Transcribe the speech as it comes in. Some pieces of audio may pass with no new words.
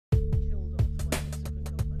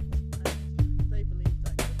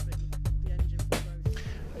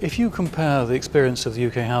If you compare the experience of the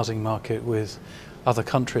UK housing market with other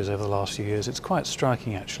countries over the last few years, it's quite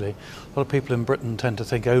striking actually. A lot of people in Britain tend to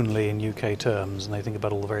think only in UK terms, and they think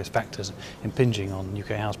about all the various factors impinging on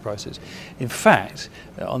UK house prices. In fact,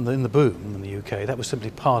 in the boom in the UK, that was simply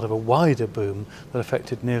part of a wider boom that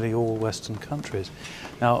affected nearly all Western countries.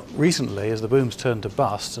 Now recently, as the boom's turned to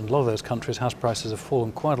bust, and a lot of those countries' house prices have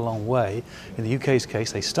fallen quite a long way. In the UK's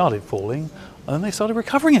case, they started falling, and then they started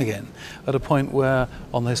recovering again at a point where,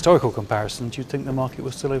 on the historical comparisons, you'd think the market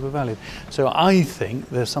was still overvalued. So I think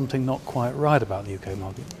there's something not quite right about the UK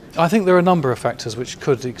market. I think there are a number of factors which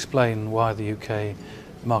could explain why the UK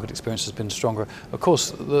market experience has been stronger. Of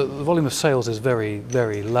course, the volume of sales is very,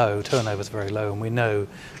 very low, turnover is very low, and we know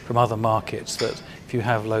from other markets that if you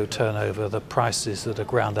have low turnover, the prices that are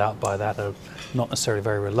ground out by that are not necessarily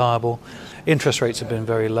very reliable. Interest rates have been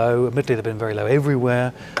very low. Admittedly, they've been very low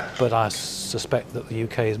everywhere, but I suspect that the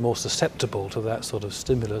UK is more susceptible to that sort of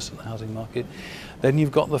stimulus in the housing market. Then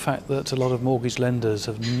you've got the fact that a lot of mortgage lenders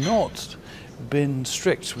have not been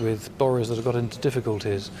strict with borrowers that have got into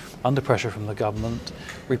difficulties, under pressure from the government.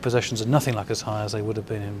 Repossessions are nothing like as high as they would have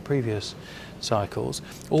been in previous cycles.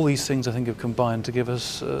 All these things, I think, have combined to give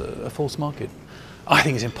us a false market. I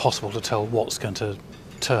think it's impossible to tell what's going to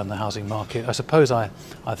turn the housing market. I suppose I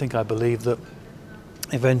believe that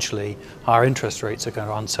eventually higher interest rates are going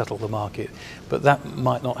to unsettle the market, but that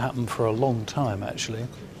might not happen for a long time actually.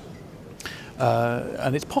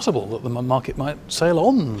 And it's possible that the market might sail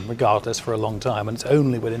on regardless for a long time, and it's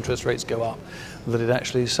only when interest rates go up that it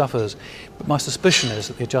actually suffers. But my suspicion is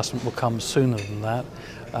that the adjustment will come sooner than that.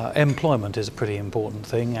 Employment is a pretty important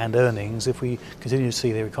thing, and earnings. If we continue to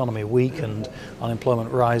see the economy weak and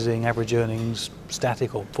unemployment rising, average earnings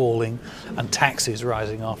static or falling, and taxes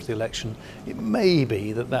rising after the election, it may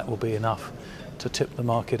be that that will be enough to tip the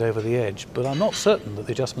market over the edge. But I'm not certain that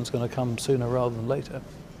the adjustment's going to come sooner rather than later.